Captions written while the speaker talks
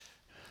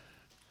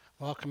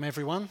Welcome,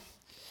 everyone.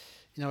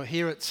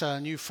 Here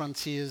at New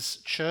Frontiers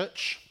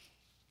Church,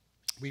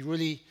 we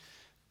really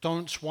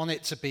don't want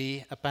it to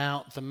be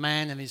about the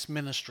man and his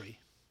ministry.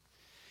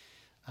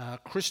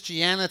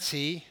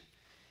 Christianity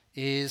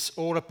is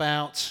all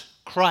about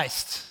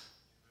Christ.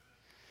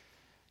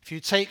 If you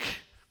take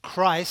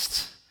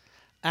Christ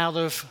out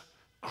of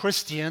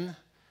Christian,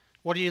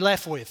 what are you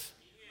left with?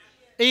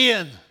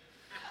 Ian.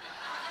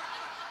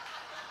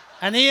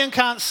 And Ian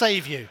can't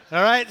save you,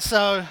 all right?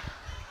 So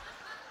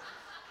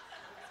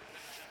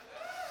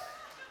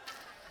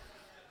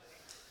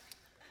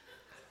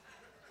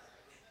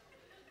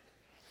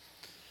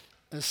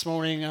this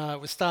morning,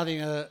 we're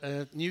starting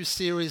a new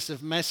series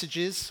of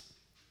messages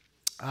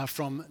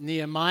from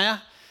Nehemiah.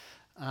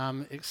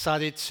 I'm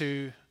excited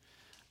for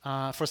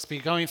us to be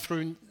going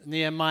through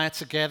Nehemiah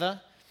together.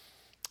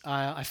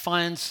 I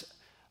find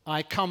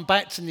I come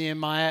back to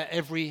Nehemiah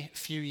every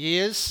few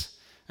years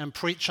and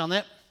preach on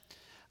it.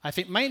 I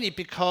think mainly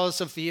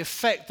because of the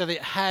effect that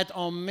it had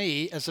on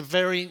me as a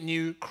very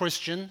new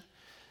Christian.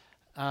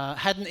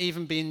 Hadn't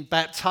even been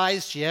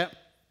baptized yet.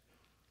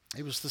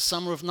 It was the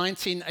summer of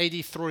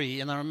 1983,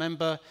 and I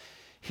remember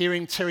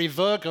hearing Terry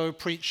Virgo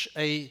preach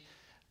a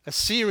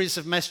series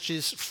of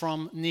messages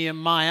from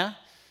Nehemiah.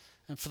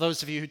 And for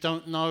those of you who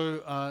don't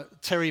know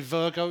Terry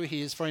Virgo, he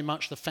is very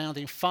much the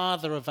founding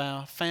father of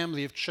our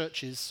family of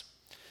churches.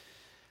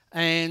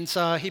 And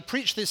he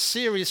preached this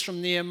series from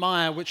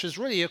Nehemiah, which is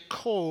really a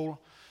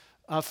call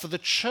for the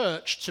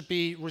church to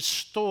be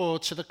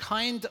restored to the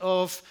kind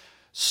of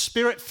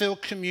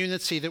spirit-filled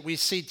community that we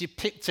see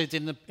depicted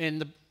in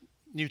the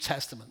New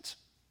Testament.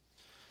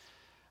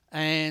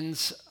 And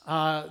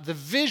the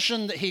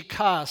vision that he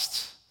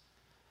cast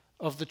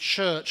of the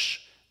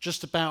church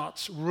just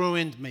about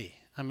ruined me.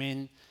 I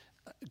mean,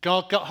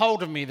 God got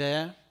hold of me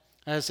there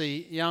as a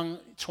young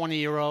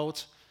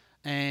 20-year-old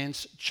and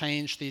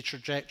changed the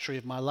trajectory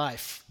of my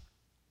life.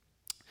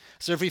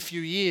 So every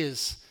few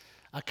years,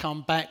 I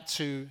come back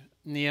to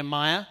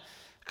Nehemiah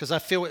because I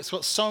feel it's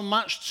got so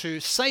much to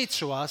say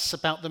to us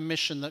about the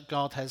mission that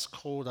God has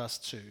called us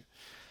to.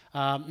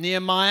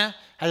 Nehemiah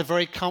had a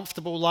very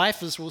comfortable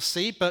life, as we'll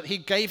see, but he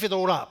gave it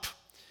all up.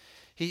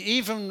 He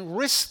even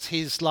risked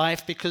his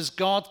life because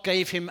God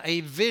gave him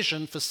a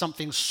vision for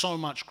something so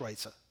much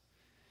greater,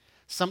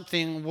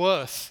 something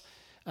worth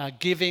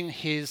giving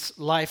his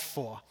life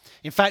for.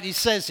 In fact, he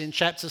says in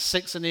chapter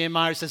 6 of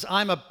Nehemiah, he says,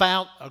 I'm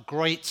about a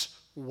great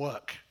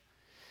work.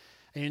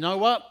 And you know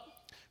what?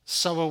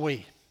 So are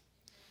we.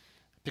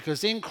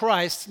 Because in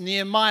Christ,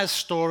 Nehemiah's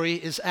story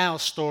is our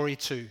story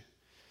too.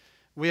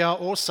 We are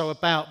also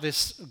about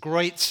this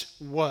great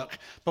work.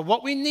 But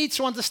what we need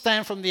to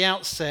understand from the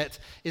outset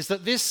is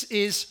that this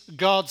is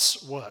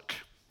God's work,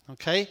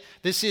 okay?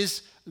 This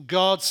is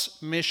God's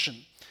mission.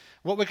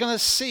 What we're going to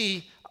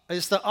see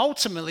is that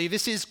ultimately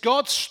this is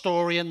God's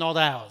story and not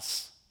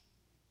ours,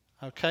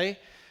 okay?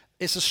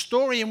 It's a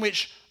story in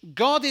which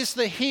God is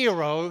the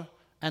hero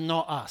and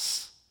not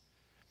us.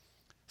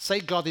 Say,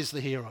 God is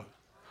the hero.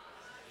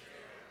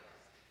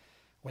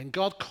 When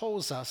God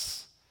calls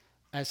us,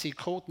 as he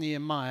called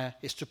Nehemiah,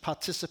 is to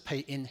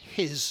participate in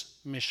his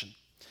mission.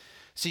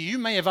 See, you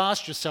may have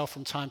asked yourself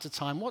from time to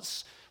time,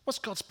 what's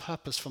God's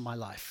purpose for my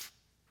life?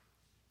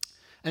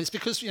 And it's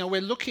because, we're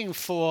looking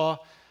for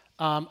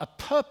a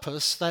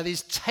purpose that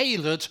is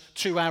tailored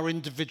to our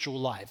individual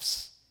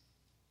lives.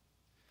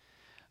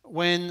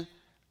 When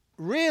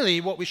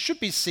really what we should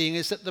be seeing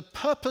is that the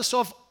purpose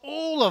of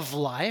all of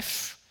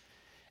life,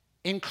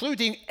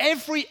 including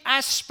every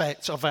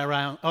aspect of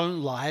our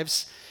own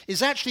lives,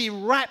 is actually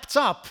wrapped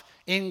up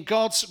in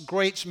God's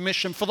great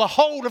mission for the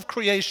whole of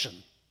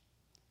creation,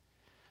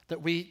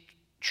 that we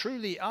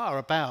truly are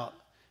about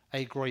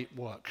a great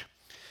work.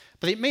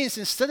 But it means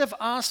instead of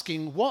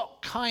asking,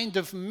 what kind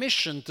of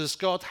mission does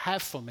God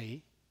have for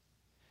me,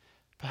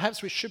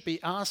 perhaps we should be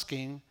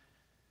asking,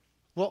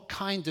 what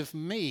kind of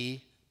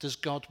me does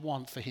God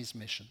want for his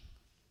mission?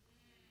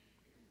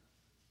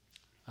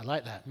 I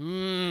like that.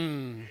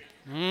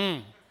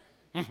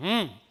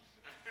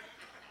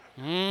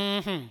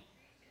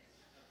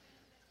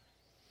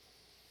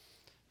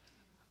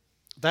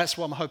 That's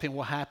what I'm hoping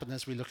will happen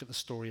as we look at the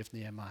story of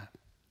Nehemiah.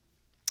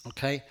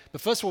 Okay?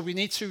 But first of all, we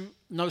need to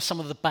know some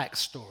of the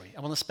backstory.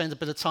 I want to spend a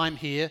bit of time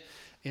here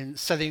in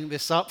setting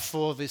this up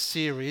for this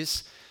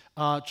series,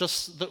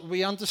 just that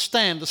we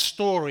understand the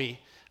story,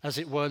 as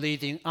it were,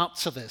 leading up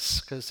to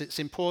this, because it's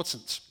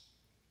important.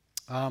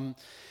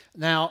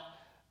 Now,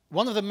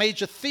 one of the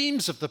major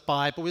themes of the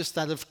Bible is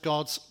that of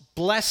God's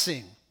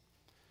blessing.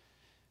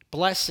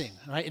 Blessing,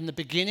 right? In the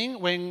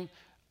beginning, when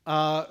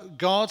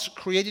God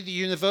created the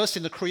universe,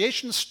 in the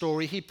creation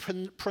story, he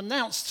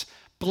pronounced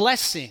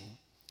blessing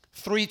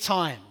 3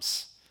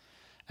 times.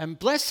 And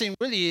blessing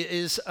really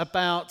is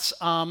about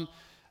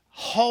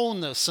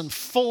wholeness and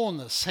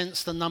fullness,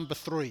 hence the number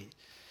 3.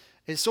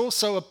 It's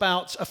also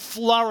about a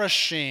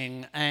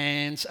flourishing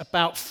and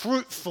about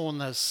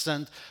fruitfulness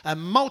and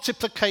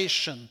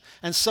multiplication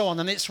and so on.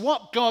 And it's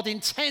what God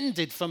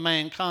intended for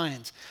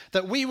mankind,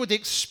 that we would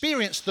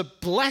experience the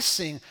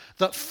blessing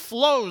that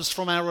flows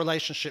from our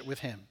relationship with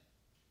him.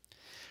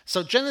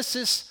 So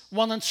Genesis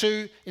 1 and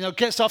 2,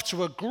 gets off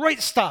to a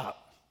great start.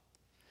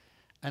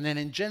 And then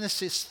in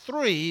Genesis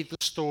 3, the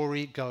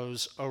story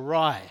goes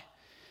awry.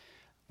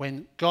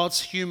 When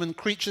God's human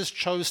creatures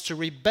chose to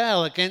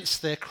rebel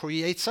against their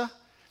creator,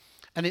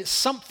 and it's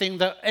something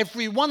that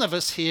every one of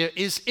us here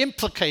is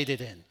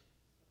implicated in,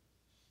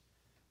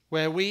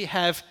 where we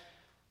have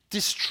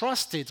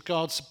distrusted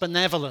God's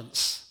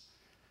benevolence,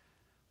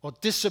 or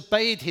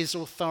disobeyed his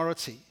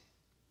authority,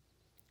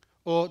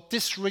 or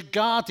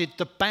disregarded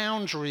the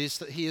boundaries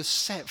that he has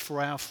set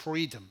for our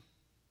freedom.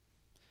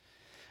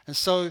 And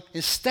so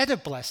instead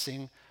of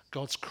blessing,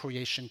 God's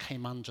creation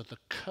came under the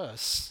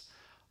curse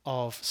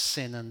of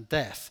sin and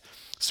death.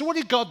 So what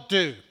did God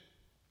do?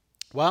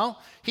 Well,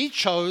 he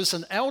chose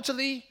an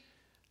elderly,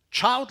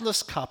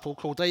 childless couple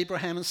called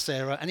Abraham and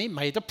Sarah, and he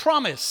made a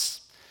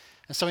promise.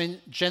 And so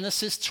in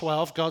Genesis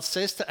 12, God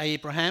says to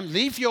Abraham,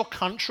 leave your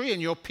country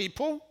and your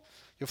people,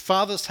 your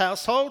father's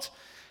household,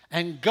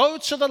 and go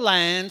to the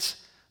land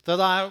that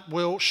I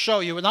will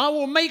show you, and I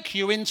will make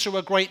you into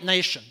a great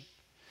nation.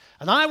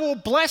 And I will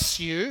bless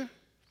you,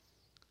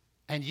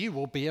 and you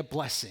will be a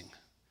blessing.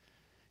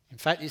 In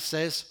fact, it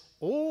says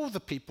all the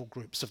people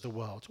groups of the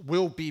world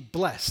will be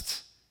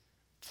blessed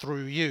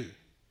through you.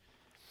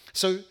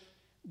 So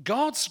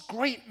God's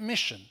great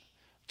mission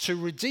to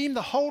redeem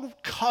the whole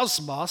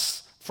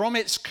cosmos from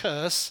its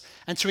curse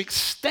and to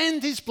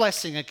extend his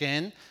blessing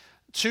again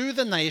to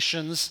the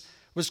nations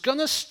was going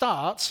to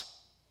start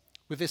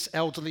with this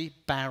elderly,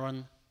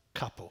 barren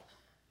couple.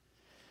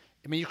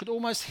 I mean, you could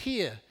almost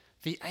hear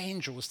the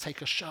angels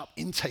take a sharp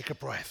intake of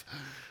breath.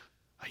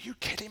 Are you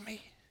kidding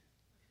me?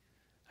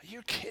 Are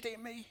you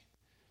kidding me?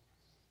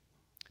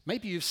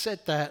 Maybe you've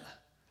said that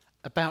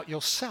about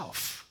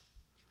yourself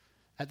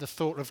at the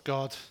thought of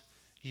God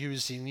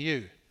using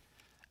you.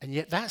 And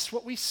yet that's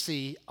what we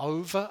see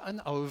over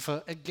and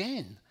over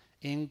again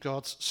in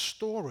God's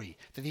story,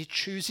 that he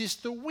chooses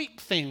the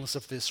weak things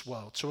of this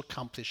world to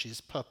accomplish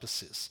his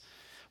purposes.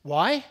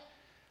 Why?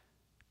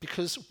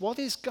 Because what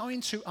is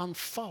going to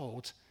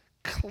unfold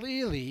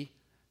clearly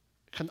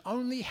can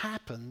only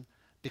happen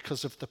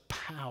because of the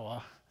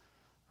power,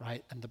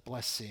 right, and the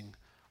blessing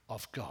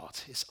of God.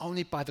 It's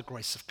only by the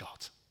grace of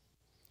God.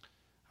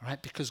 All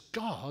right? Because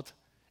God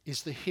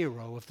is the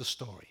hero of the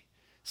story.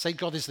 Say,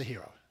 God is the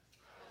hero.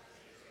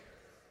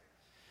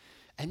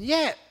 And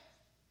yet,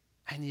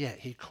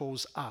 he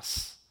calls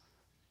us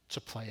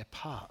to play a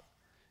part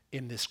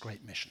in this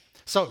great mission.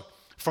 So,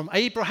 from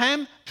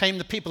Abraham came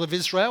the people of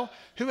Israel,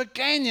 who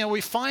again, we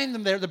find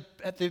them there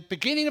at the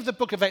beginning of the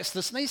book of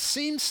Exodus, and they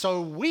seem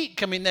so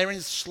weak. I mean, they're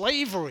in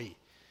slavery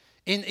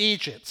in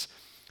Egypt.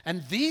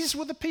 And these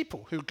were the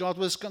people who God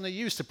was going to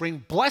use to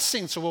bring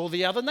blessing to all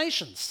the other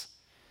nations.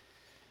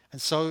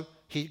 And so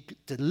he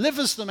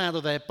delivers them out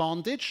of their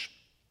bondage,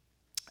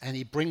 and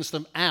he brings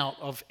them out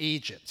of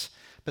Egypt.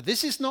 But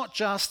this is not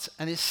just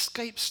an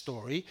escape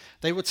story.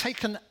 They were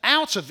taken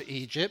out of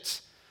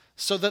Egypt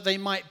so that they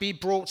might be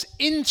brought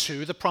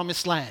into the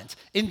promised land,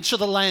 into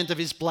the land of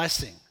his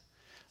blessing,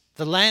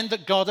 the land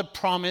that God had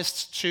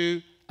promised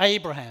to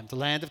Abraham, the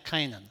land of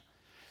Canaan.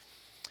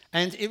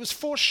 And it was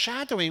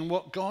foreshadowing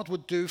what God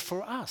would do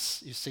for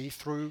us, you see,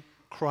 through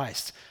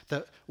Christ,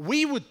 that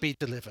we would be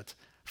delivered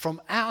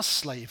from our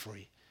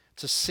slavery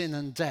to sin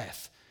and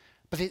death.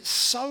 But it's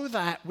so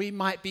that we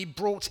might be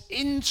brought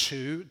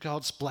into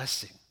God's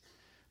blessing,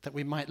 that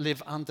we might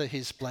live under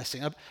his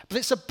blessing. But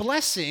it's a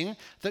blessing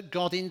that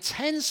God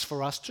intends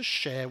for us to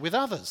share with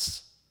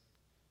others,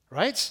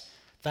 right?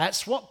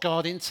 That's what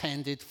God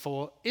intended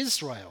for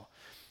Israel.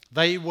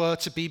 They were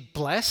to be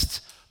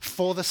blessed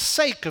for the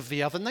sake of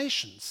the other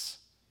nations.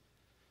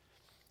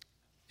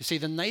 You see,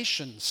 the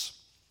nations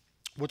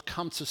would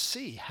come to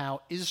see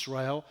how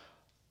Israel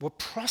were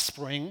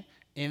prospering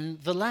in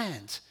the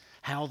land,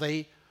 how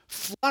they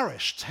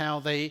flourished, how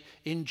they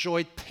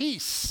enjoyed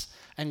peace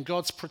and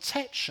God's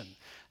protection,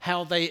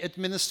 how they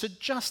administered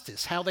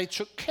justice, how they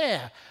took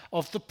care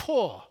of the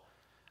poor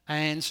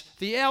and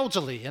the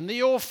elderly and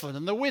the orphan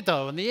and the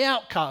widow and the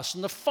outcast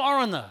and the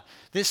foreigner,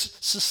 this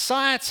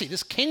society,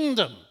 this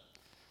kingdom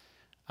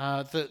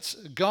that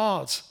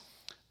God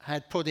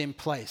had put in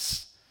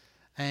place.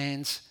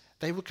 And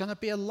they were going to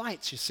be a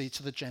light, you see,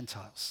 to the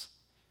Gentiles.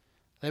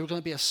 They were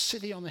going to be a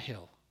city on the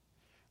hill,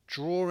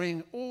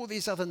 drawing all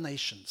these other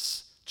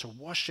nations to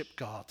worship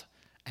God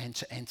and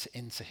to enter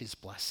into his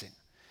blessing.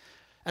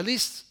 At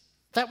least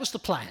that was the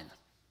plan,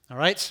 all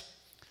right?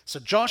 So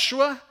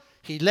Joshua,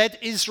 he led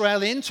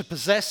Israel in to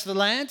possess the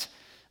land.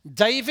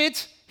 David,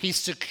 he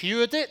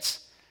secured it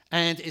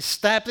and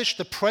established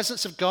the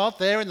presence of God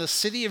there in the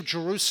city of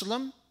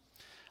Jerusalem.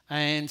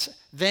 And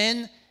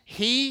then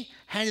he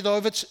handed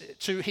over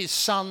to his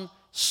son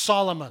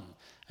Solomon.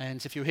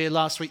 And if you were here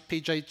last week,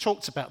 PJ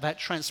talked about that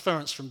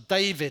transference from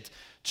David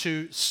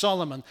to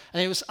Solomon.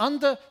 And it was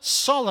under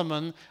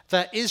Solomon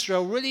that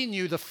Israel really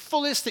knew the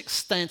fullest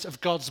extent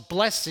of God's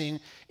blessing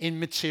in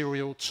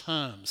material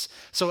terms.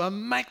 So a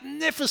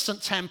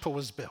magnificent temple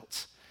was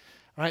built.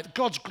 Right?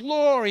 God's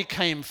glory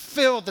came,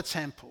 filled the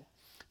temple.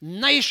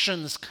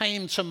 Nations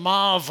came to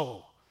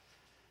marvel.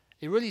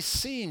 it really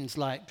seemed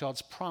like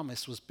God's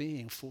promise was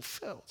being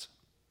fulfilled.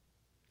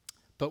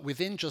 But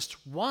within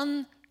just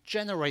one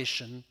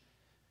generation,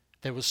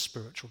 there was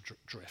spiritual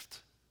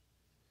drift.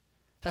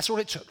 That's all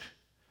it took.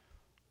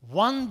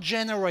 One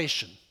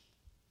generation,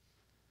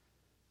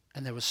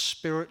 and there was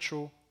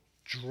spiritual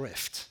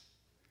drift.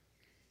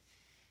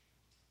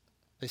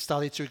 They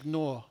started to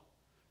ignore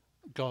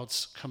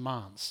God's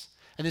commands.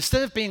 And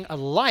instead of being a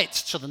light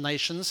to the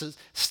nations,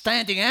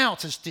 standing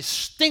out as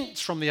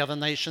distinct from the other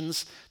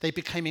nations, they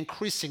became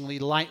increasingly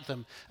like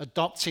them,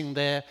 adopting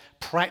their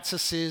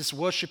practices,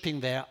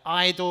 worshipping their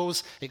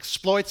idols,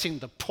 exploiting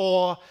the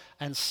poor,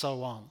 and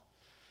so on.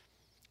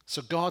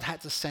 So God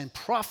had to send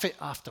prophet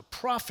after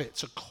prophet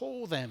to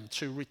call them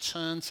to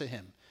return to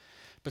him.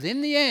 But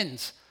in the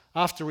end,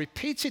 after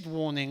repeated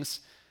warnings,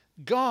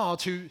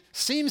 God, who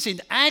seems in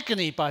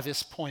agony by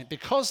this point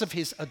because of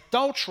his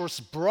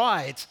adulterous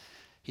bride,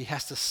 he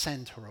has to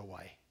send her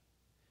away.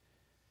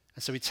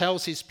 And so he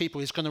tells his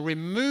people he's going to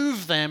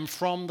remove them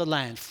from the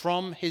land,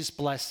 from his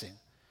blessing,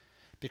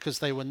 because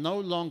they were no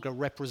longer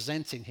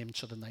representing him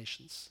to the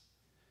nations.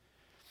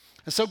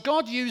 And so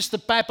God used the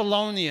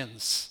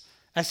Babylonians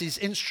as his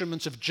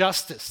instrument of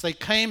justice. They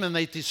came and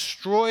they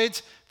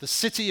destroyed the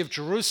city of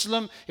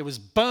Jerusalem. It was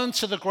burned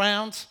to the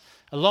ground,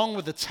 along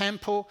with the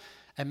temple.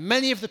 And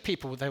many of the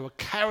people, they were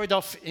carried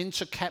off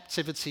into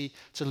captivity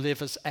to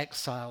live as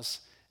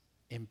exiles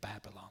in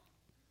Babylon.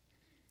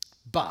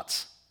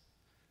 But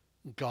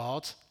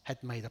God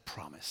had made a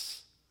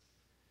promise.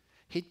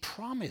 He'd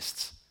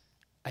promised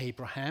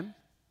Abraham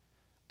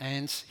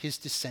and his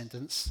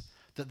descendants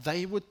that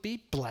they would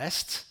be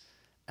blessed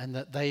and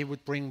that they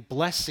would bring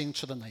blessing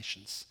to the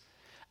nations.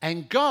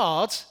 And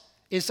God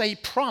is a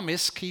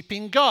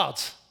promise-keeping God.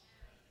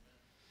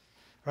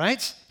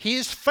 Right? He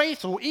is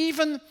faithful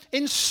even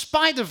in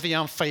spite of the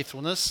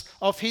unfaithfulness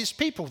of his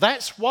people.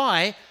 That's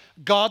why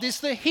God is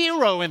the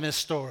hero in this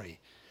story.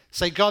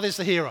 Say, God is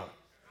the hero.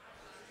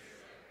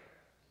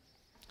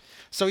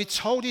 So he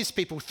told his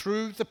people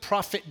through the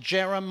prophet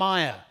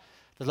Jeremiah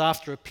that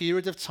after a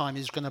period of time,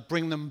 he's going to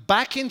bring them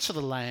back into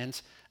the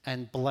land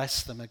and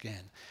bless them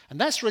again. And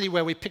that's really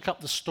where we pick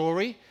up the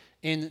story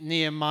in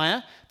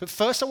Nehemiah. But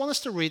first, I want us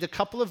to read a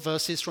couple of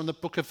verses from the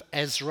book of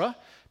Ezra,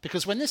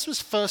 because when this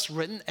was first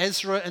written,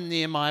 Ezra and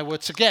Nehemiah were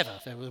together.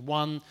 There was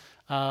one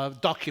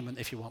document,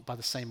 if you want, by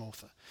the same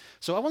author.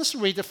 So I want us to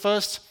read the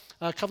first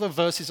couple of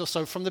verses or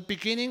so from the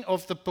beginning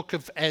of the book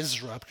of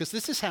Ezra, because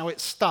this is how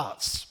it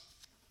starts.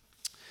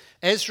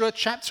 Ezra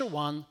chapter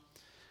 1,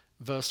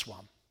 verse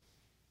 1.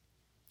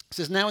 It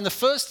says, "Now in the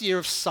first year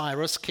of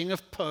Cyrus, king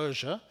of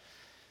Persia,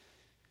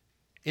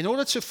 in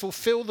order to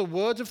fulfill the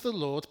word of the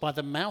Lord by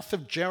the mouth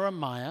of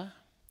Jeremiah,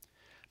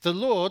 the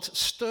Lord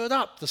stirred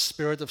up the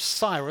spirit of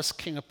Cyrus,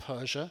 king of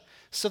Persia,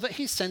 so that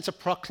he sent a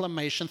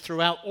proclamation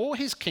throughout all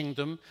his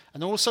kingdom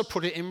and also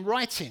put it in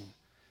writing,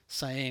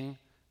 saying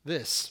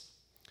this: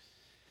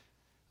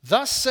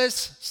 Thus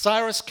says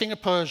Cyrus, king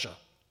of Persia,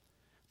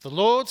 the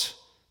Lord,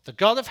 the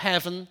God of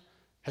heaven,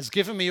 has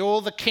given me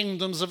all the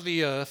kingdoms of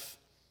the earth,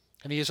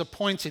 and he has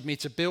appointed me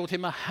to build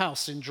him a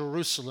house in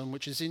Jerusalem,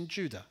 which is in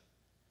Judah.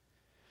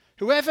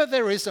 Whoever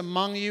there is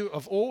among you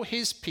of all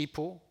his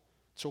people,"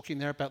 talking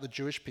there about the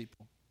Jewish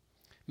people,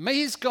 "may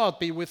his God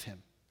be with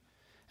him,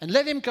 and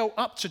let him go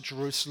up to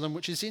Jerusalem,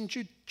 which is in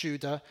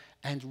Judah,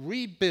 and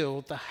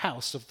rebuild the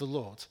house of the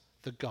Lord,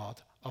 the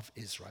God of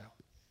Israel."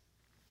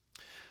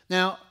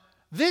 Now,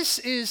 this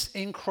is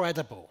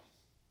incredible,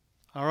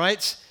 all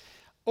right?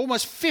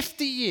 Almost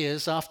 50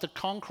 years after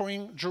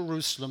conquering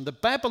Jerusalem, the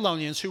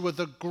Babylonians, who were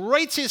the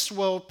greatest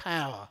world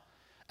power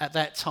at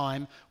that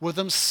time, were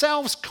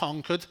themselves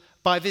conquered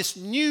by this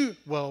new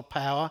world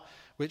power,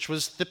 which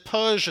was the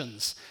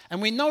Persians.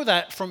 And we know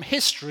that from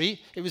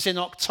history. It was in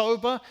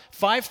October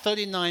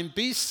 539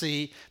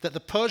 BC that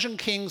the Persian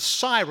king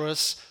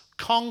Cyrus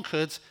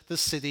conquered the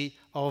city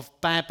of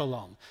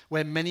Babylon,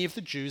 where many of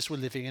the Jews were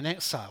living in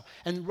exile.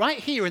 And right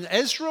here in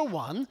Ezra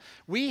 1,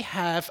 we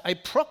have a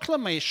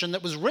proclamation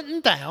that was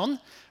written down,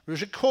 was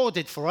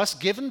recorded for us,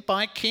 given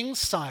by King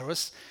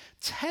Cyrus,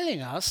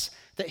 telling us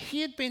that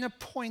he had been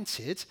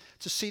appointed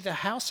to see the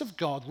house of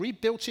God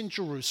rebuilt in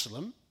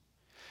Jerusalem,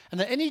 and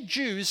that any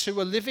Jews who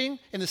were living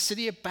in the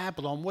city of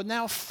Babylon were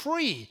now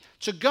free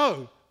to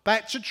go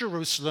back to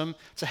Jerusalem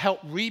to help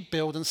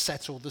rebuild and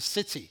settle the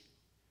city.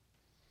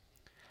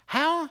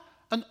 How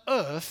on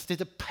earth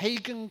did a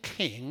pagan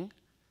king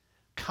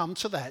come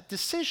to that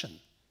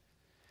decision?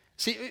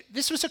 See,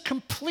 this was a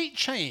complete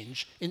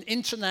change in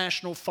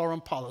international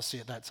foreign policy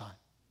at that time.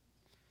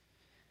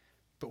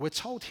 But we're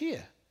told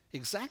here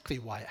exactly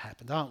why it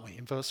happened, aren't we,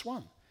 in verse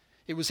 1?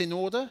 It was in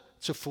order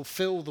to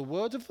fulfill the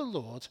word of the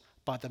Lord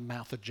by the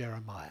mouth of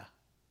Jeremiah.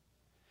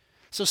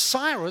 So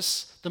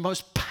Cyrus, the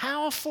most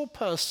powerful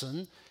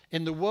person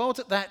in the world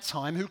at that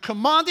time, who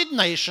commanded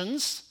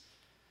nations,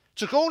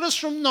 took orders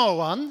from no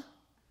one,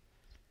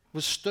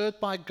 was stirred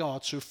by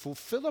God to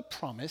fulfill a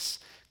promise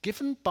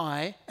given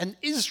by an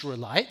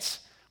Israelite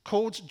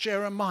called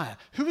Jeremiah.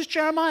 Who was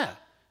Jeremiah?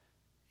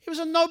 He was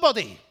a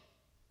nobody.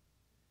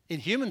 In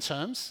human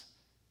terms,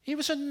 he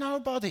was a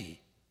nobody.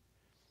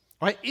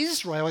 Right?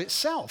 Israel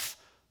itself,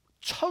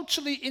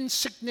 totally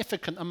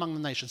insignificant among the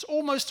nations,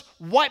 almost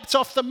wiped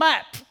off the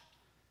map.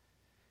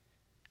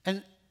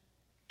 And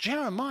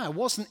Jeremiah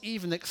wasn't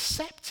even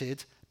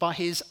accepted by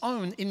his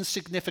own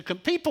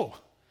insignificant people.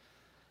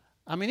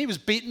 I mean, he was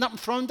beaten up and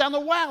thrown down a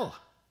well.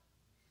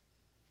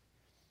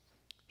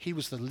 He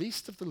was the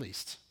least of the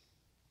least.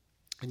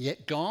 And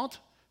yet God,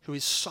 who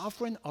is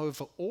sovereign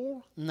over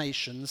all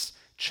nations,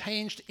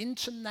 changed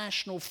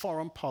international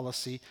foreign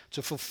policy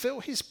to fulfill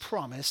his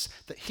promise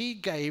that he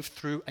gave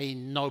through a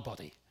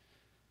nobody.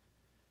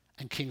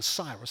 And King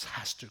Cyrus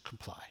has to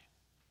comply.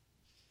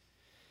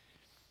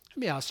 Let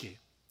me ask you,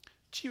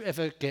 do you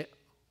ever get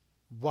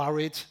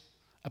worried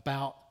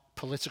about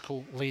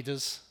political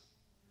leaders?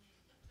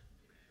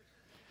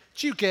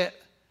 Do you get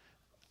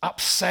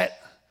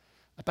upset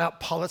about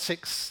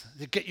politics?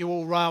 They get you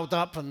all riled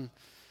up,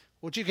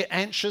 or do you get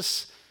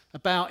anxious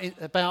about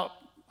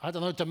I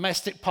don't know,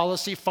 domestic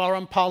policy,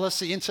 foreign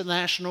policy,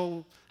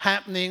 international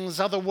happenings,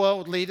 other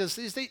world leaders?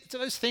 Do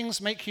those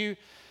things make you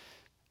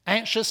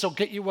anxious or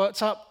get you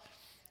worked up?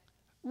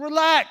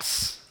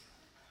 Relax.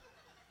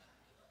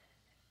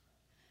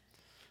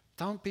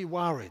 Don't be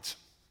worried.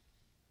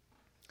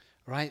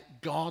 Right?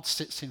 God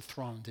sits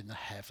enthroned in the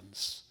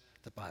heavens,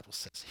 the Bible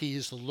says. He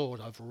is the Lord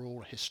over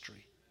all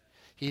history.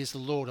 He is the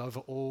Lord over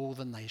all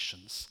the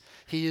nations.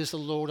 He is the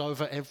Lord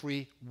over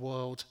every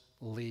world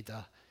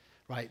leader.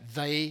 Right?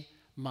 They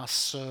must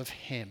serve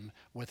him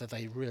whether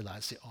they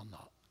realize it or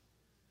not.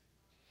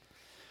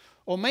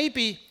 Or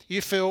maybe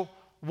you feel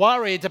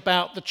worried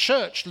about the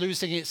church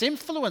losing its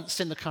influence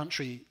in the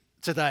country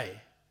today.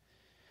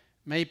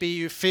 Maybe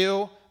you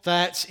feel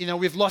that,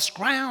 we've lost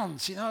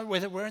ground,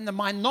 we're in the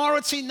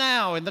minority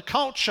now in the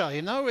culture,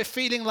 we're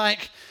feeling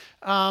like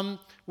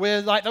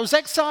we're like those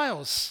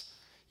exiles.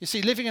 You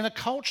see, living in a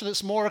culture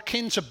that's more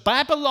akin to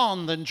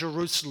Babylon than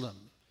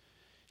Jerusalem.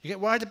 You get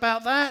worried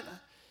about that?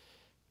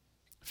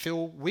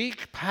 Feel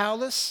weak,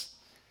 powerless?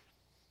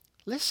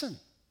 Listen,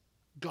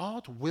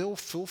 God will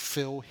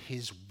fulfill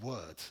his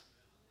word.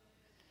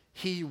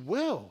 He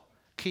will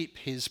keep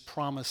his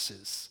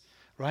promises,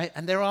 right?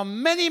 And there are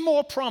many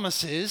more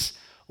promises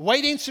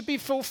waiting to be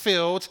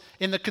fulfilled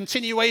in the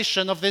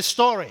continuation of this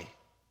story.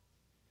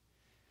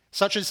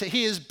 Such as that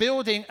he is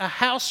building a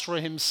house for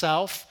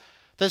himself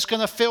that's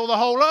going to fill the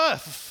whole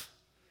earth.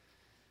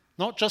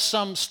 Not just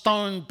some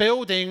stone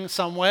building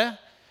somewhere.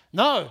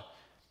 No,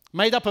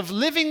 made up of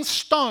living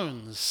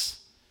stones,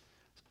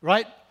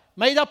 right?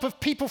 Made up of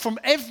people from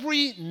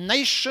every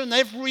nation,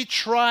 every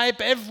tribe,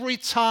 every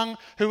tongue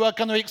who are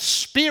going to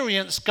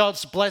experience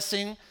God's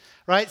blessing,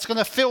 right? It's going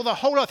to fill the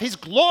whole earth. His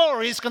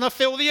glory is going to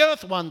fill the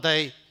earth one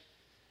day.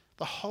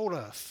 The whole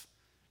earth,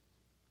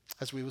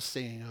 as we were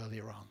seeing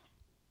earlier on.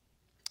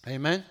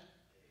 Amen?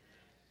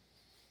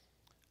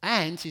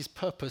 And his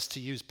purpose to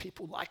use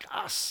people like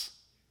us,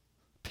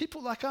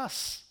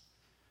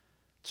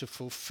 to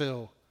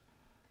fulfill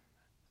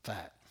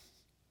that.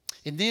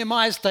 In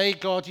Nehemiah's day,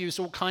 God used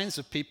all kinds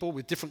of people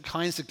with different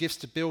kinds of gifts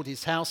to build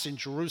his house in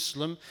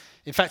Jerusalem.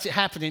 In fact, it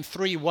happened in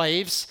 3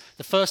 waves.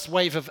 The first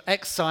wave of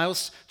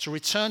exiles to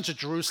return to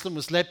Jerusalem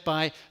was led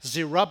by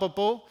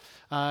Zerubbabel.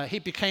 He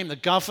became the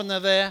governor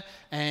there,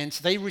 and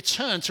they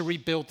returned to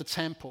rebuild the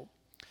temple.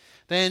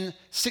 Then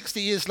 60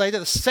 years later,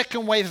 the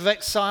second wave of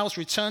exiles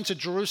returned to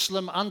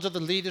Jerusalem under the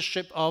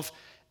leadership of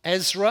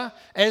Ezra.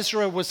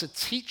 Ezra was a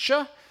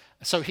teacher,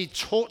 so he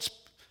taught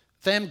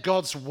them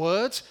God's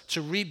word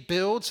to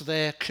rebuild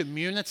their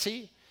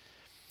community.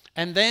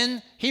 And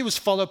then he was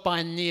followed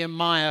by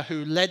Nehemiah,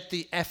 who led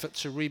the effort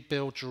to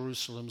rebuild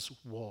Jerusalem's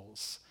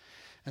walls.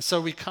 And so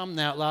we come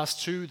now at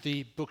last to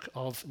the book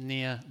of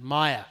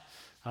Nehemiah.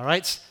 All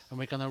right? And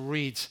we're going to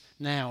read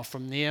now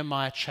from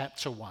Nehemiah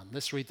chapter 1.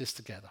 Let's read this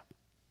together.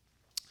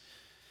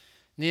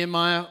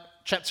 Nehemiah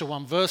chapter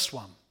 1, verse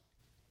 1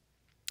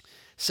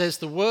 says,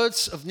 "The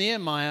words of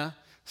Nehemiah,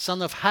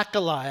 son of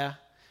Hakaliah,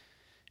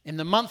 in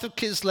the month of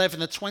Kislev in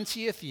the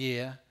 20th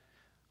year,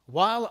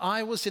 while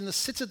I was in the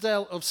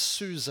citadel of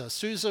Susa."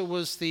 Susa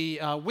was the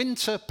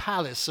winter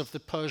palace of the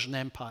Persian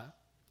Empire.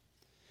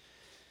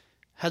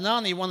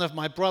 "Hanani, one of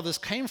my brothers,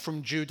 came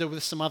from Judah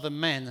with some other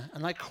men,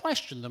 and I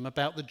questioned them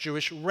about the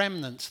Jewish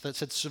remnant that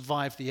had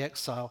survived the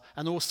exile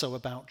and also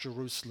about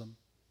Jerusalem.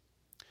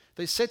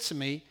 They said to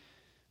me,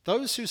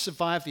 'Those who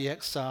survived the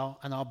exile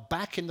and are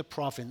back in the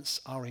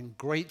province are in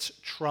great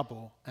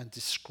trouble and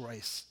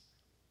disgrace.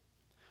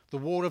 The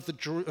wall of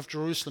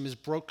Jerusalem is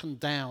broken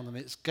down and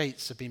its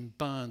gates have been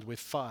burned with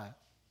fire.'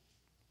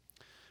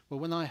 Well,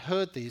 when I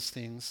heard these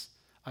things,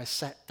 I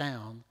sat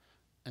down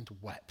and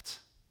wept.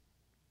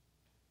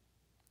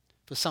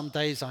 For some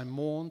days I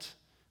mourned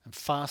and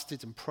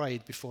fasted and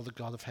prayed before the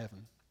God of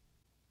heaven.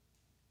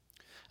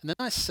 And then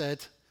I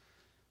said,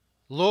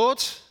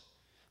 'Lord,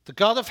 the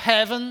God of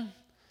heaven,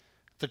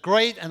 the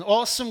great and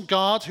awesome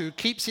God who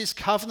keeps his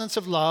covenant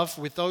of love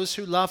with those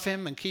who love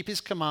him and keep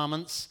his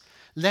commandments,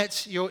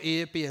 let your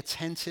ear be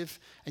attentive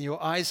and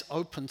your eyes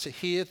open to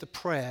hear the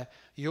prayer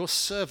your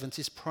servant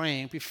is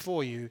praying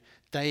before you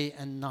day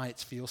and night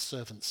for your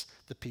servants,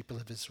 the people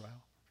of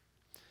Israel.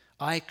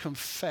 I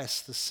confess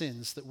the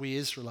sins that we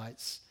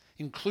Israelites,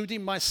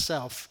 including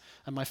myself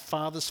and my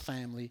father's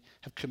family,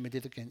 have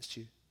committed against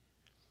you.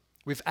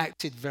 We've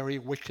acted very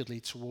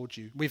wickedly toward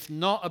you. We've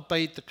not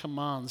obeyed the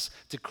commands,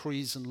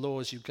 decrees, and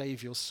laws you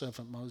gave your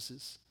servant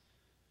Moses.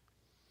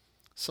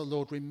 So,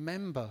 Lord,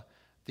 remember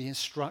the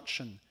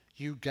instruction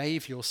you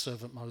gave your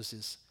servant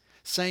Moses,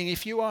 saying,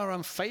 if you are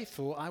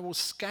unfaithful, I will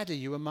scatter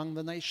you among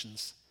the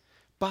nations.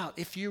 But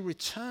if you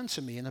return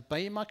to me and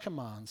obey my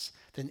commands,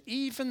 then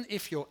even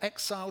if your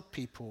exiled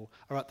people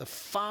are at the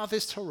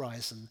farthest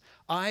horizon,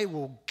 I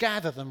will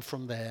gather them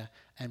from there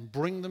and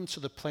bring them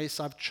to the place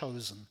I've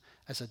chosen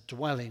as a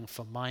dwelling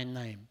for my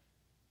name.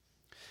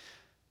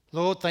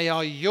 Lord, they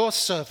are your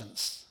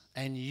servants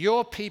and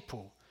your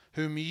people,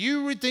 whom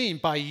you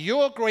redeemed by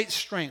your great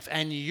strength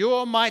and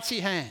your mighty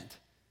hand.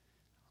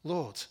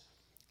 Lord,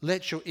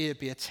 let your ear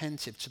be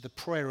attentive to the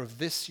prayer of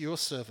this your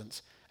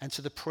servant and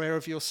to the prayer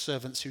of your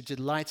servants who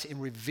delight in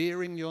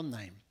revering your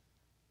name.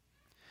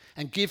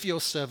 And give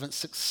your servant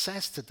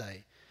success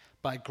today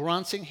by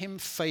granting him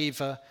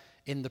favor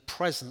in the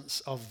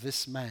presence of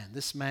this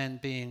man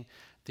being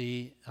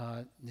the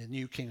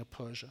new king of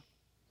Persia.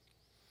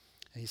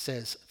 And he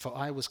says, for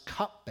I was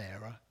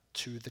cupbearer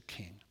to the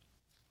king.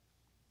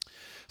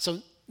 So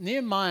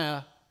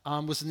Nehemiah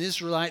was an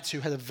Israelite who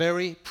had a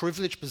very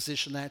privileged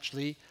position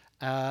actually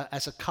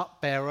as a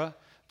cupbearer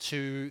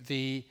to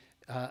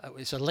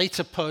it's a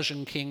later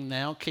Persian king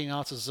now, King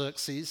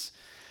Artaxerxes.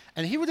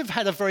 And he would have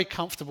had a very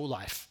comfortable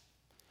life.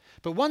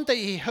 But one day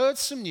he heard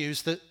some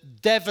news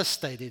that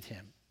devastated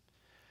him,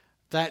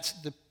 that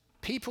the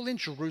people in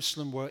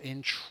Jerusalem were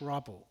in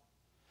trouble.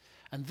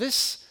 And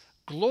this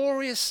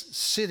glorious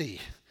city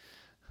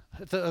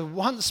that had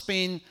once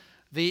been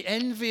the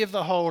envy of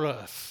the whole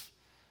earth,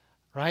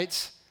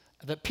 right,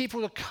 that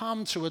people had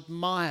come to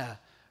admire,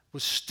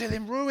 was still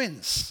in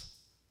ruins.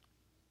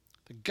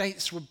 The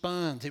gates were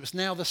burned. It was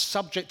now the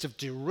subject of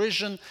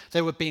derision.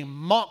 They were being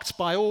mocked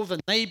by all the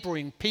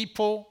neighboring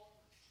people,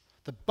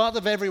 the butt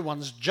of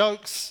everyone's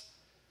jokes.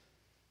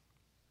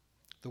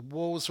 The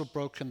walls were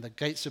broken, the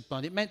gates were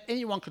burned. It meant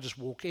anyone could just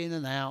walk in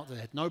and out. They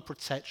had no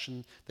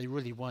protection. They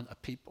really weren't a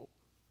people.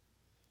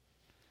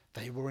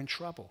 They were in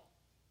trouble.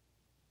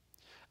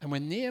 And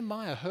when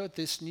Nehemiah heard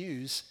this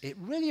news, it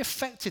really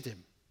affected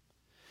him.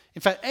 In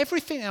fact,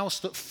 everything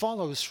else that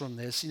follows from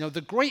this,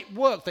 the great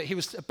work that he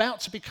was about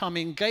to become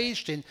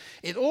engaged in,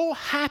 it all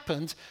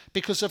happened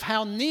because of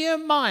how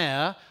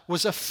Nehemiah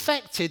was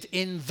affected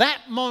in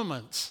that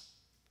moment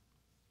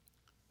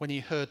when he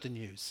heard the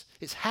news.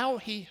 It's how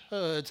he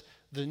heard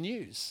the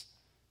news,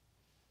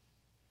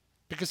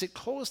 because it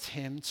caused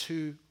him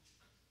to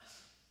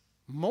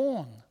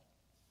mourn.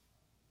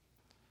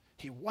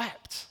 He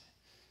wept.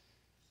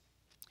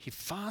 He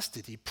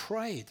fasted. He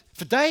prayed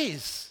for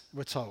days,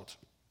 we're told.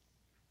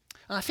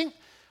 And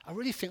I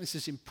really think this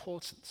is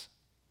important.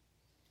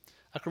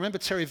 I can remember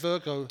Terry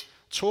Virgo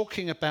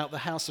talking about the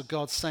house of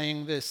God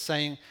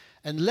saying,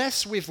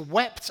 unless we've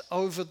wept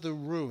over the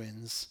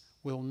ruins,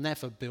 we'll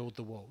never build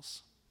the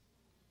walls.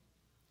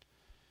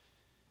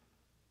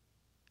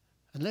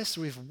 Unless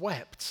we've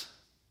wept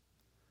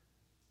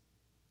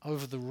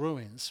over the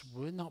ruins,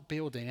 we're not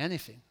building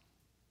anything.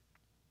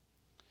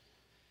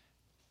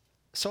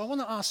 So I want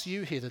to ask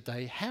you here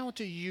today, how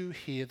do you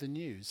hear the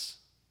news?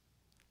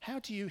 How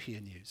do you hear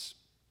news?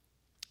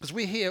 Because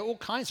we hear all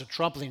kinds of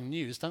troubling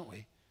news, don't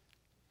we?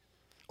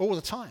 All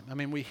the time. I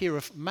mean, we hear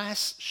of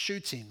mass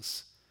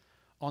shootings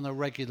on a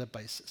regular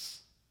basis.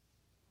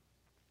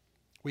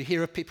 We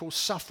hear of people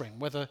suffering,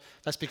 whether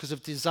that's because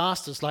of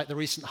disasters like the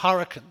recent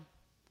hurricane,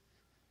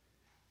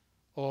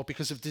 or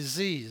because of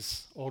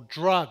disease, or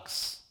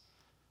drugs,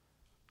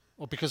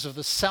 or because of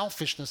the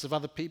selfishness of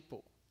other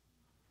people,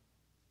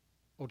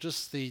 or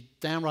just the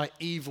downright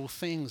evil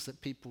things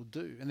that people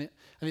do. And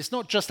it's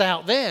not just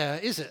out there,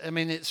 is it? I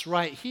mean, it's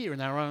right here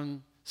in our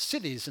own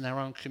cities, in our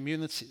own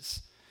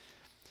communities.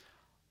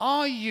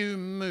 Are you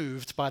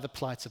moved by the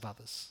plight of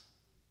others?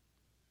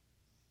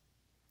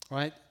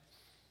 Right?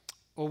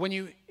 Or when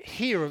you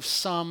hear of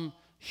some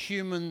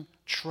human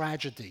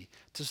tragedy,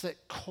 does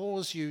that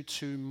cause you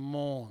to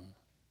mourn?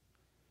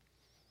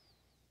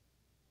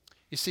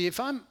 You see, if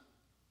I'm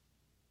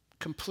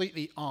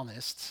completely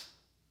honest,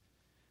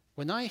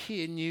 when I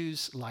hear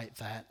news like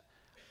that,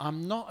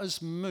 I'm not as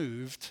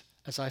moved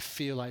as I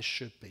feel I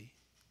should be.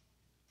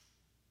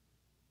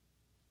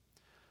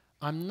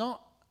 I'm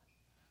not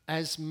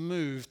as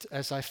moved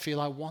as I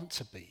feel I want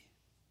to be.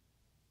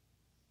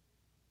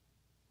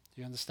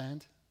 Do you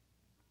understand?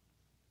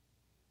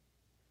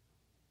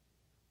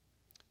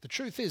 The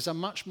truth is, I'm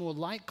much more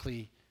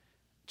likely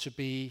to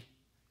be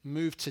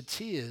moved to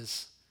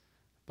tears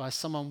by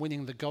someone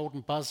winning the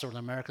Golden Buzzer on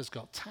America's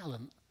Got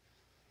Talent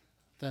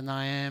than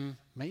I am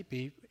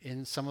maybe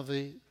in some of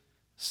the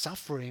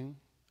suffering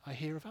I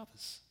hear of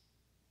others.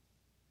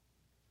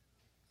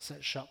 Does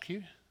that shock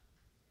you?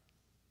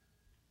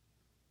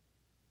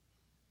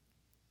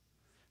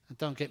 And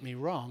don't get me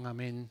wrong, I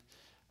mean,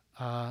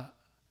 I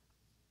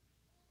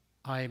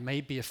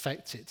may be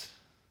affected.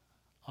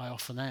 I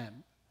often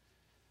am.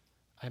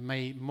 I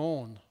may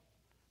mourn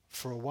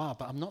for a while,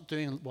 but I'm not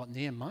doing what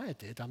Nehemiah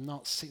did. I'm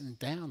not sitting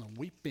down and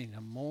weeping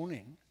and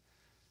mourning,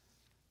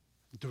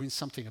 doing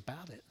something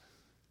about it.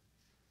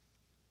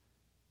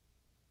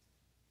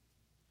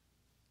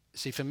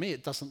 See, for me,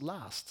 it doesn't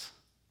last.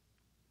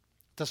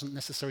 It doesn't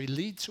necessarily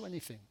lead to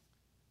anything.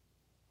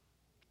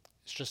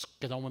 It's just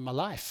get on with my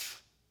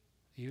life.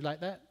 Are you like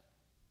that?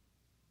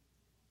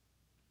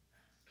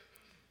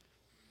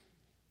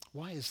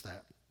 Why is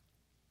that?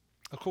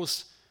 Of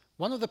course,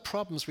 one of the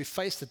problems we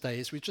face today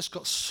is we've just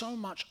got so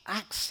much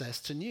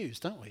access to news,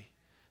 don't we?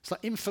 It's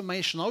like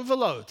information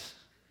overload.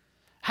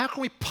 How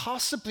can we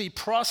possibly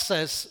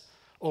process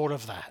all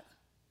of that?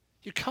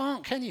 You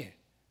can't, can you?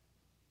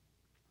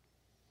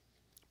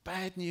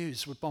 Bad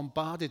news we're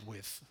bombarded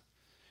with,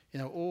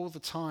 all the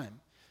time.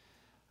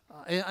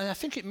 And I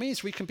think it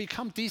means we can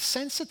become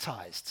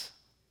desensitized,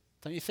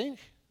 don't you think?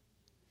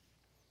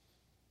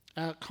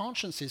 Our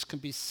consciences can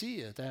be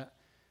seared.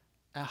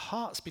 Our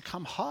hearts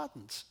become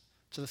hardened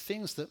to the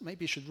things that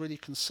maybe should really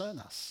concern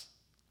us.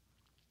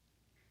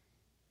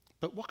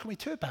 But what can we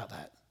do about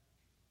that?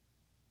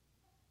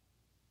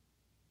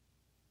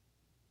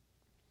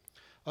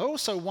 I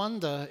also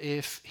wonder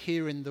if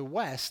here in the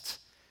West,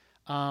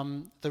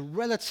 the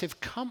relative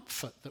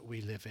comfort that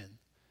we live in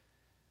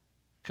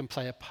can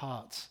play a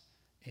part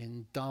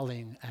in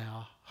dulling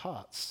our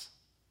hearts.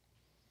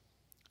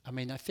 I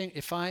mean, I think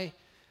if I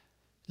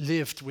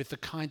lived with the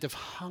kind of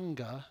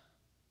hunger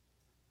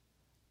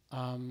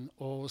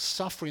or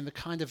suffering the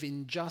kind of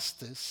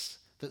injustice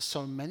that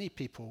so many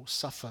people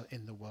suffer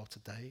in the world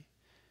today,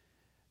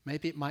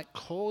 maybe it might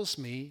cause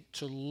me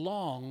to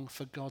long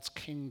for God's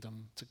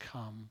kingdom to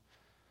come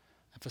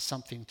and for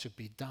something to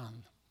be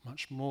done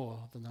much more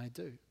than I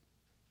do.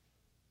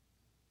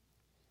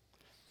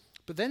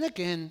 But then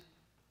again,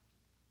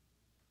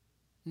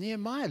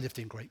 Nehemiah lived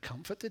in great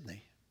comfort, didn't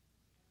he?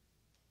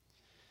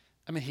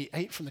 I mean, he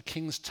ate from the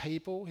king's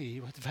table.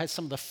 He had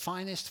some of the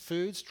finest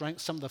foods, drank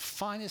some of the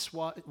finest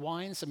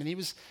wines. I mean,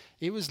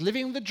 he was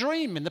living the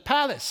dream in the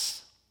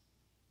palace.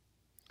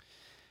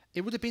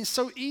 It would have been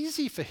so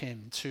easy for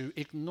him to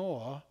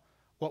ignore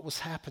what was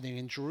happening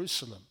in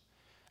Jerusalem.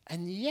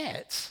 And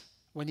yet,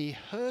 when he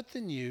heard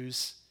the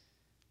news,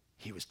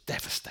 he was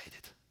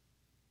devastated.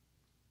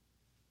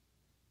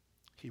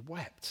 He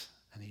wept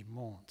and he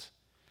mourned.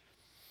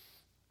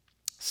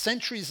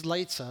 Centuries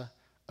later,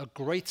 a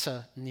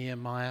greater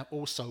Nehemiah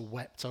also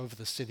wept over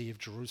the city of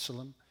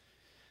Jerusalem.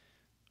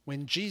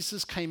 When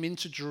Jesus came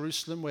into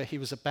Jerusalem, where he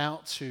was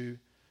about to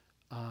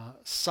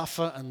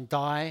suffer and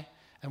die,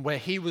 and where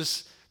he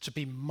was to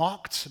be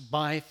mocked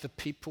by the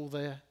people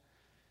there,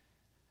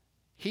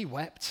 he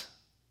wept.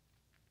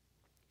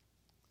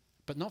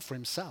 But not for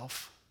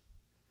himself.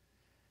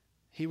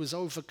 He was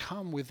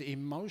overcome with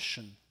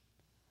emotion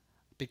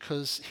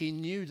because he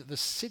knew that the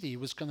city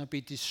was going to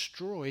be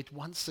destroyed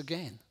once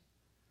again,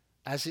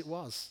 as it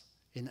was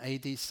in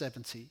AD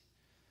 70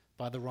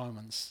 by the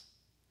Romans.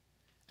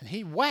 And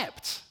he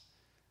wept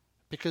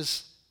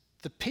because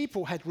the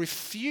people had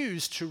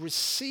refused to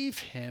receive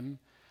him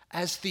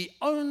as the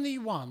only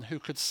one who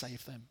could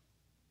save them.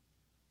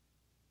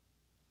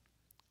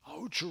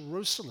 Oh,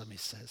 Jerusalem, he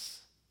says.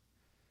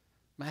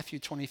 Matthew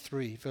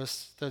 23,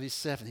 verse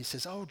 37, he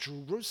says, oh,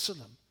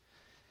 Jerusalem,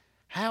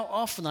 how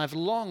often I've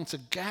longed to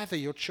gather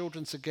your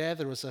children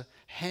together as a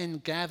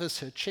hen gathers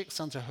her chicks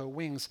under her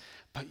wings,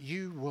 but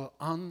you were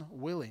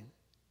unwilling.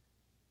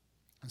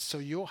 And so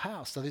your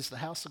house, that is the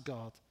house of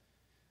God,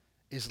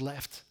 is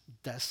left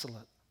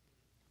desolate.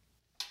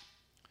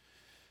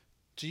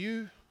 Do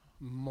you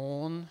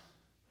mourn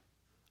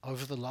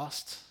over the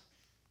lost?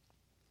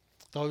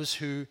 Those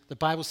who, the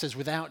Bible says,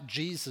 without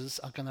Jesus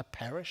are going to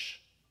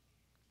perish?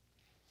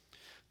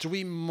 Do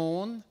we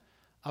mourn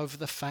over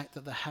the fact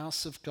that the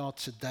house of God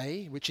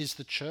today, which is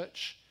the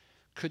church,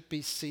 could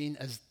be seen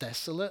as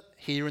desolate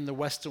here in the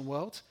Western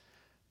world,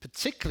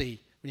 particularly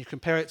when you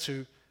compare it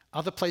to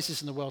other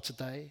places in the world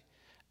today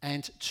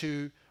and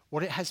to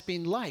what it has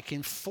been like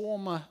in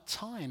former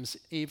times,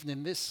 even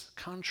in this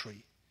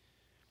country,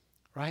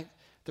 right?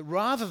 That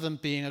rather than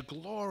being a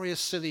glorious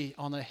city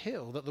on a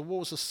hill, that the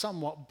walls are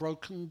somewhat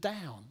broken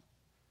down.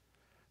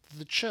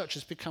 The church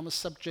has become a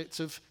subject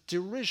of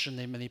derision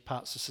in many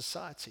parts of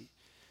society,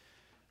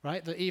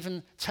 right? That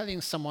even telling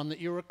someone that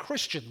you're a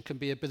Christian can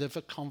be a bit of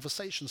a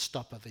conversation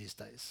stopper these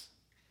days,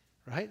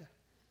 right?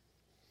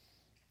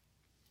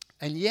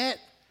 And yet,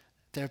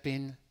 there have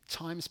been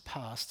times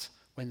past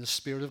when the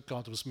Spirit of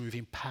God was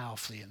moving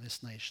powerfully in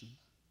this nation.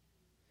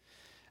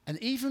 And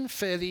even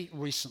fairly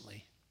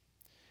recently,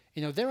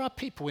 there are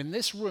people in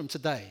this room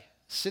today,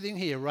 sitting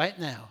here right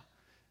now,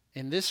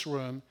 in this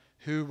room,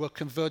 who were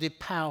converted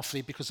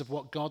powerfully because of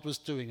what God was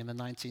doing in the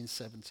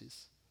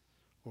 1970s,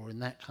 or in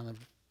that kind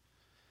of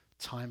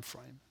time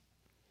frame.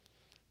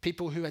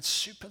 People who had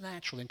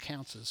supernatural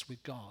encounters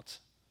with God,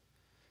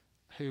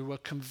 who were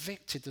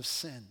convicted of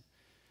sin,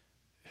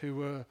 who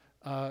were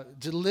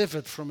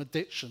delivered from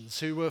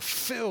addictions, who were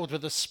filled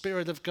with the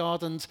Spirit of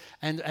God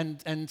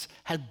and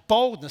had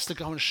boldness to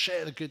go and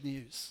share the good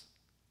news.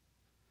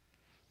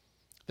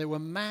 There were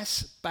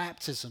mass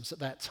baptisms at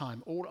that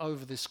time all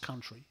over this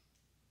country.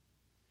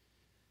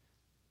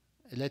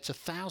 It led to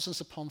thousands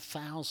upon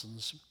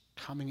thousands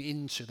coming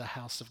into the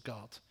house of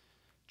God.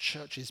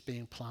 Churches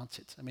being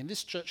planted. I mean,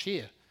 this church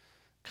here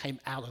came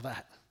out of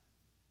that.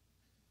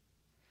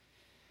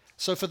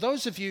 So for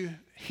those of you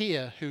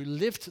here who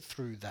lived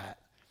through that,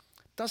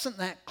 doesn't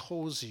that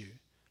cause you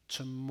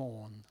to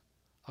mourn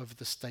over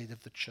the state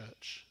of the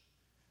church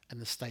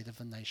and the state of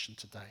the nation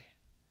today?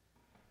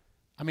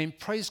 I mean,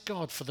 praise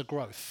God for the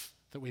growth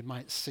that we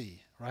might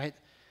see, right?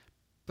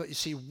 But you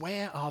see,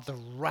 where are the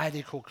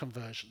radical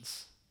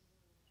conversions?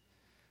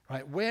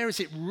 Right? Where is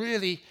it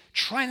really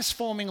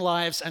transforming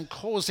lives and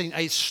causing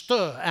a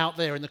stir out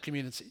there in the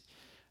community,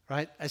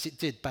 right? As it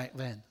did back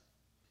then.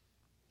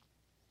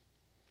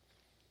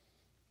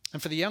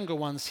 And for the younger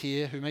ones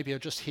here who maybe are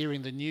just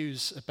hearing the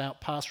news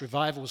about past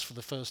revivals for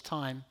the first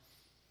time,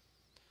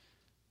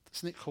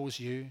 doesn't it cause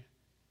you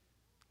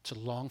to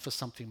long for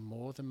something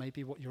more than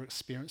maybe what you're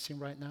experiencing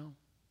right now?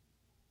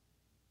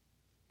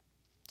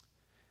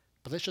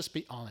 But let's just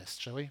be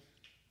honest, shall we?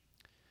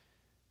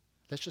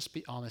 Let's just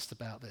be honest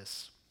about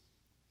this.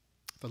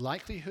 The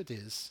likelihood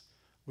is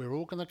we're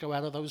all going to go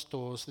out of those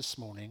doors this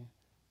morning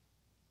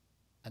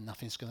and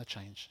nothing's going to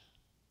change.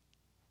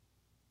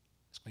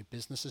 It's going to be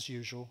business as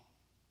usual.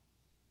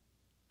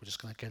 We're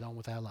just going to get on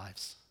with our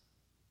lives.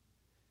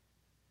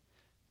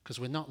 Because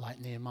we're not like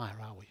Nehemiah,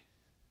 are we?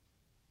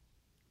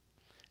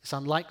 It's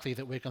unlikely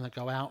that we're going to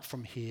go out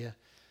from here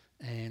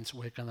and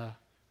we're going to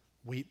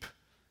weep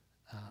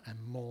and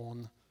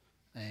mourn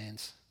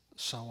and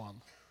so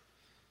on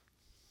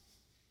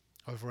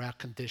over our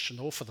condition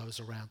or for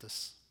those around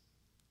us.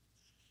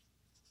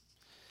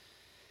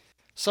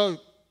 So,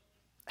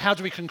 how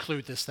do we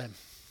conclude this then?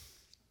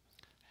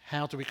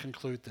 How do we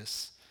conclude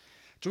this?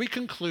 Do we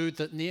conclude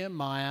that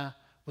Nehemiah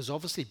was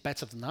obviously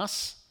better than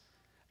us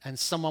and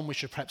someone we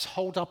should perhaps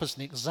hold up as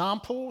an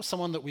example,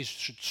 someone that we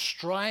should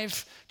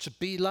strive to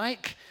be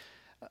like,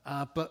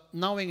 but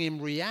knowing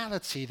in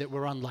reality that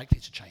we're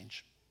unlikely to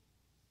change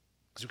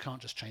because we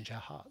can't just change our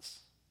hearts?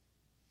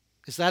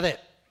 Is that it?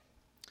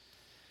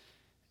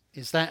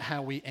 Is that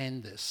how we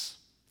end this?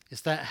 Is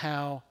that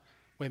how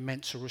we're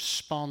meant to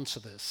respond to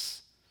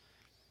this?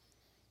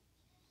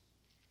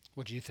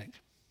 What do you think?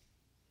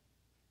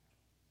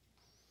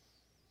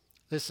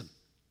 Listen,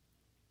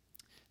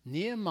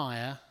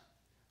 Nehemiah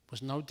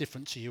was no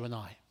different to you and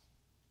I.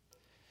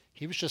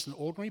 He was just an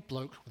ordinary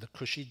bloke with a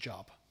cushy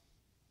job.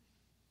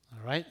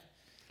 All right?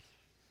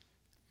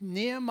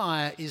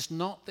 Nehemiah is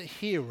not the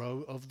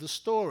hero of the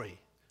story.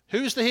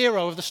 Who's the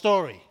hero of the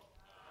story?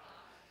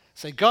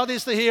 Say, God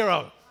is the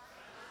hero.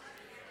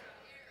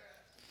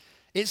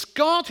 It's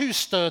God who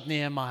stirred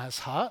Nehemiah's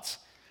heart,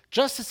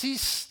 just as he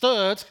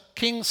stirred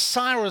King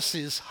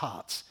Cyrus's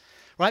heart.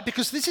 Right?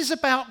 Because this is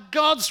about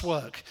God's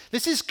work.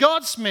 This is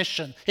God's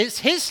mission. It's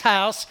his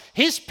house,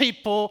 his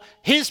people,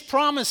 his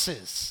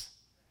promises.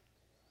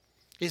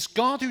 It's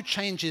God who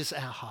changes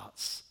our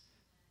hearts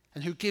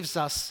and who gives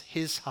us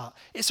his heart.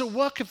 It's a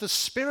work of the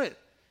Spirit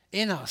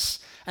in us.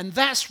 And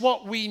that's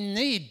what we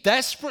need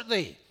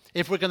desperately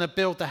if we're going to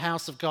build the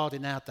house of God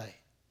in our day.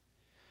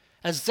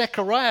 As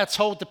Zechariah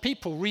told the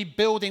people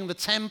rebuilding the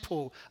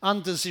temple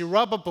under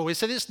Zerubbabel, he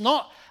said, it's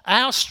not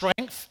our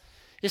strength,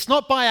 it's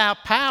not by our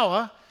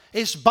power,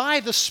 it's by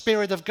the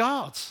Spirit of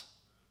God.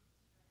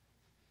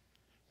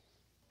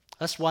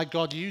 That's why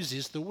God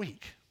uses the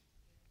weak.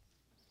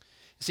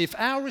 See, if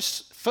our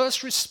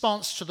first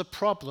response to the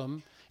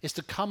problem is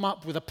to come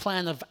up with a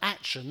plan of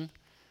action,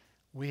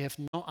 we have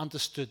not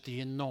understood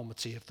the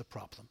enormity of the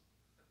problem.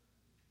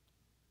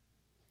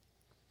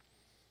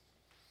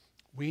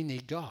 We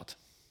need God.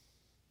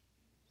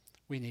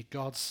 We need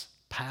God's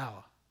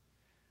power.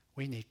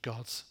 We need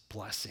God's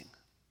blessing.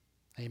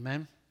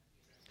 Amen?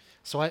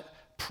 So I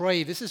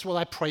pray, this is what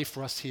I pray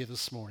for us here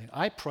this morning.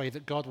 I pray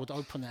that God would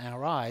open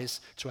our eyes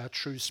to our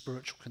true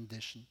spiritual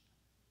condition.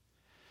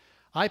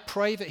 I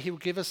pray that he will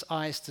give us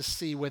eyes to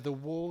see where the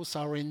walls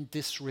are in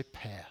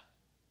disrepair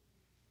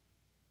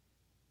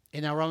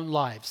in our own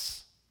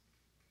lives.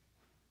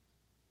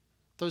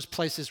 Those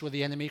places where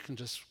the enemy can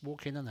just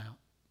walk in and out.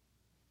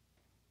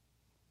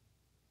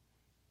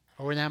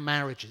 Or in our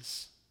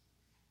marriages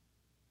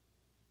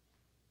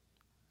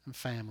and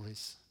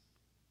families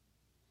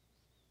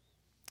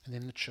and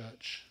in the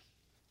church.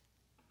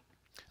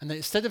 And that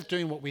instead of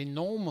doing what we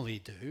normally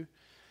do,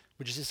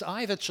 which is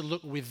either to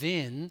look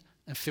within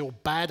and feel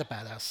bad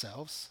about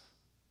ourselves,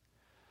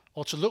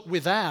 or to look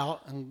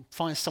without and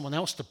find someone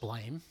else to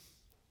blame,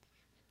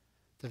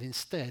 that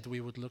instead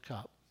we would look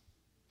up.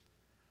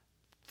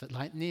 That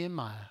like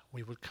Nehemiah,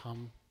 we would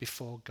come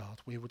before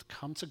God. We would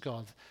come to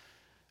God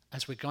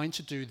as we're going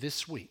to do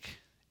this week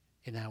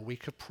in our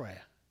week of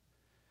prayer.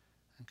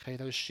 Okay,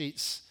 those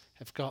sheets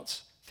have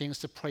got things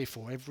to pray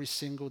for every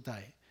single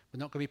day. We're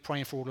not going to be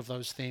praying for all of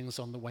those things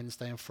on the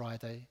Wednesday and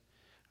Friday,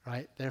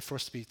 right? They're for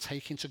us to be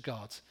taking to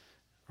God,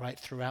 right,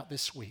 throughout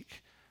this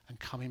week and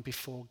coming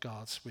before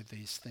God with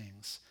these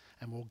things.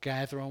 And we'll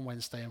gather on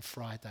Wednesday and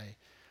Friday.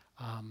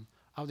 I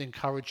would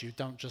encourage you,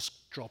 don't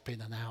just drop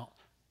in and out.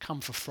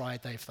 Come for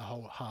Friday for the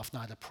whole half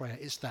night of prayer.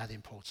 It's that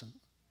important.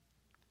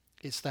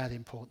 It's that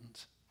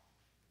important.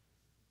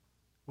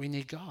 We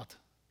need God.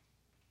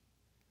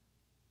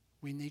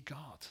 We need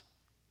God.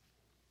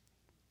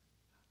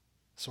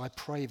 So I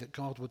pray that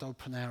God would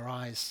open our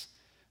eyes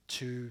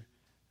to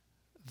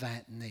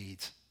that need.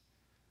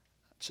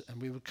 And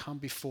we would come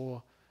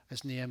before,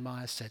 as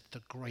Nehemiah said,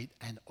 the great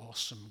and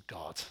awesome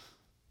God.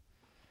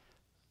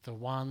 The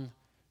one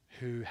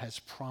who has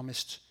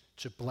promised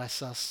to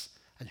bless us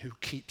and who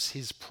keeps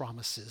his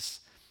promises,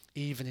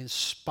 even in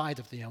spite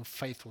of the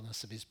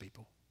unfaithfulness of his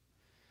people.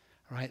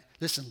 Right?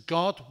 Listen,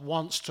 God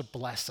wants to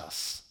bless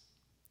us.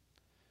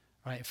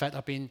 Right? In fact,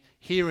 I've been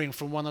hearing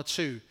from one or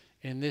two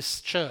in this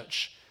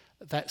church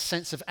that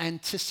sense of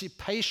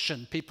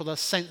anticipation. People are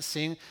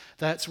sensing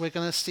that we're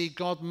going to see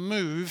God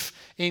move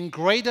in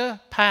greater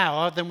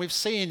power than we've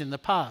seen in the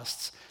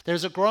past.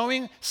 There's a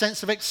growing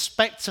sense of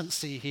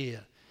expectancy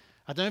here.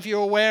 I don't know if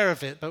you're aware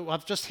of it, but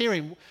I'm just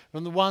hearing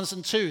from the ones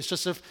and twos,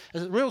 just a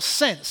real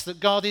sense that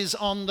God is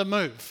on the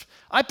move.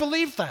 I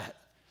believe that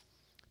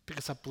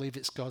because I believe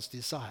it's God's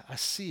desire. I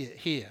see it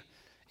here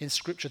in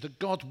Scripture that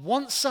God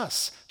wants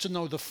us to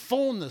know the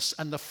fullness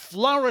and the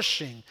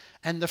flourishing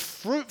and the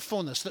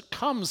fruitfulness that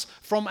comes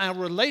from our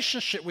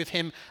relationship with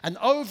him and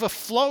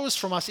overflows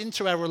from us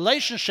into our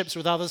relationships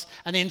with others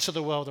and into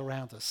the world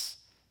around us.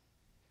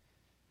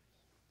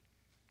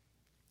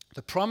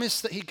 The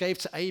promise that he gave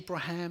to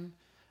Abraham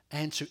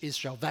and to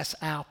Israel, that's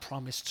our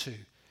promise too.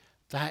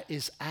 That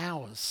is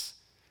ours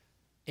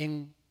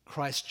in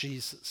Christ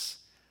Jesus.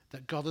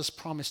 That God has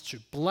promised to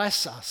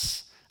bless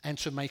us and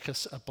to make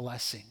us a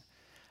blessing.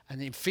 And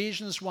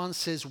Ephesians 1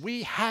 says,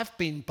 we have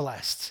been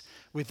blessed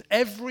with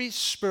every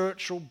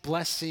spiritual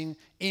blessing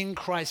in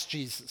Christ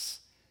Jesus.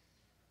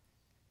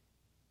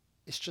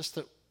 It's just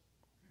that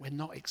we're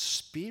not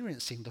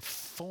experiencing the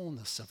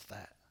fullness of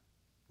that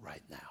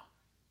right now.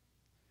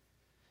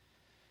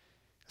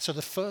 So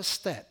the first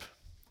step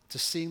to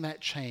seeing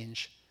that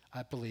change,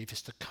 I believe,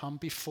 is to come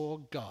before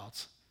God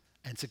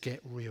and to get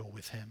real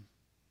with him.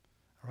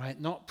 Right?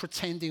 Not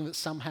pretending that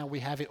somehow we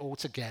have it all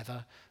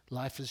together,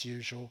 life as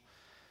usual.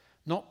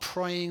 Not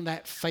praying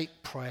that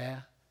fake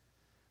prayer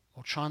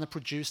or trying to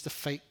produce the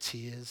fake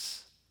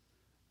tears.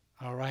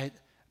 All right?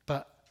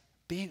 But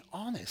being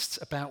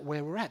honest about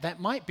where we're at.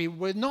 That might be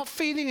we're not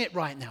feeling it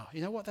right now.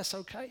 You know what? That's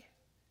okay.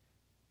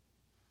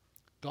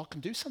 God can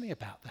do something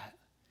about that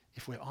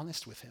if we're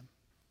honest with him.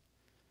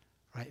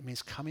 Right? It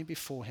means coming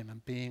before him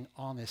and being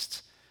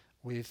honest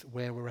with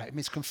where we're at. It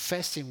means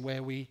confessing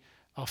where we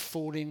are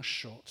falling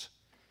short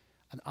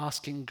and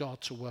asking God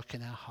to work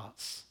in our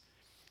hearts.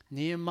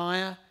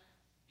 Nehemiah,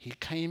 he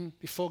came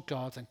before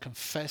God and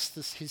confessed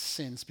his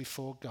sins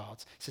before God.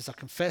 He says, I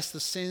confess the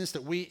sins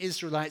that we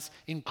Israelites,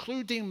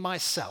 including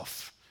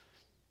myself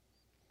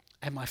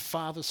and my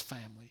father's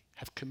family,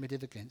 have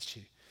committed against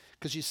you.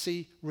 Because you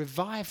see,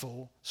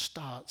 revival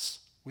starts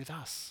with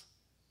us.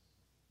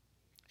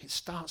 It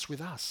starts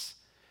with us.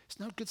 It's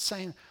no good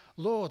saying,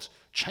 Lord,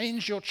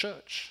 change your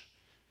church.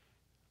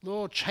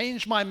 Lord,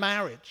 change my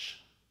marriage.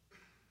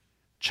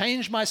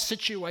 Change my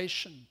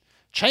situation.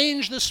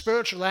 Change the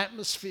spiritual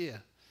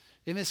atmosphere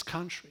in this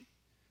country.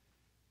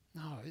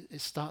 No,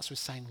 it starts with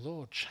saying,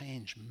 Lord,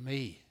 change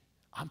me.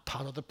 I'm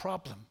part of the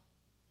problem.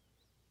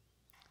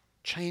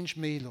 Change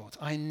me, Lord.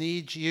 I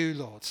need you,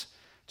 Lord,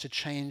 to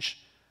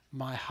change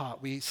my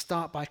heart. We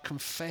start by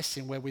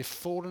confessing where we've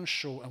fallen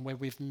short and where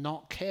we've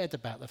not cared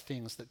about the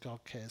things that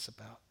God cares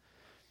about.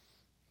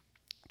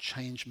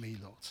 Change me,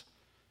 Lord.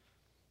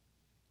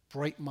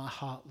 Break my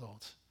heart,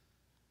 Lord,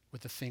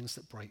 with the things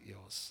that break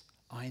yours.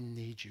 I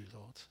need you,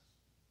 Lord.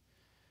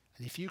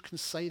 And if you can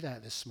say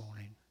that this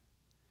morning,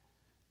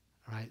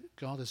 right,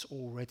 God is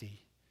already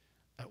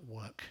at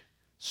work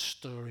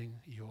stirring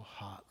your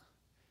heart.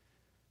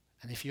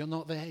 And if you're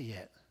not there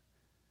yet,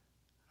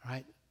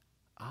 right,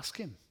 ask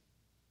him.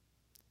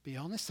 Be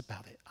honest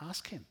about it.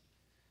 Ask him,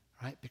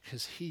 right,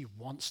 because he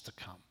wants to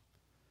come.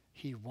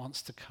 He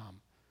wants to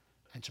come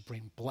and to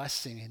bring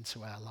blessing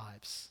into our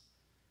lives.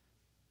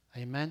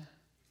 Amen?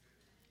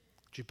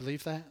 Do you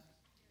believe that?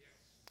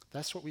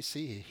 That's what we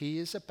see here. He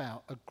is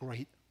about a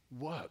great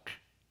work.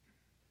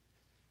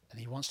 And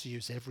he wants to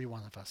use every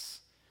one of us.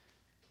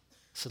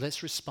 So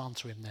let's respond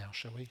to him now,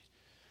 shall we?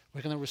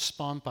 We're going to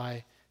respond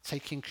by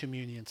taking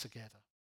communion together.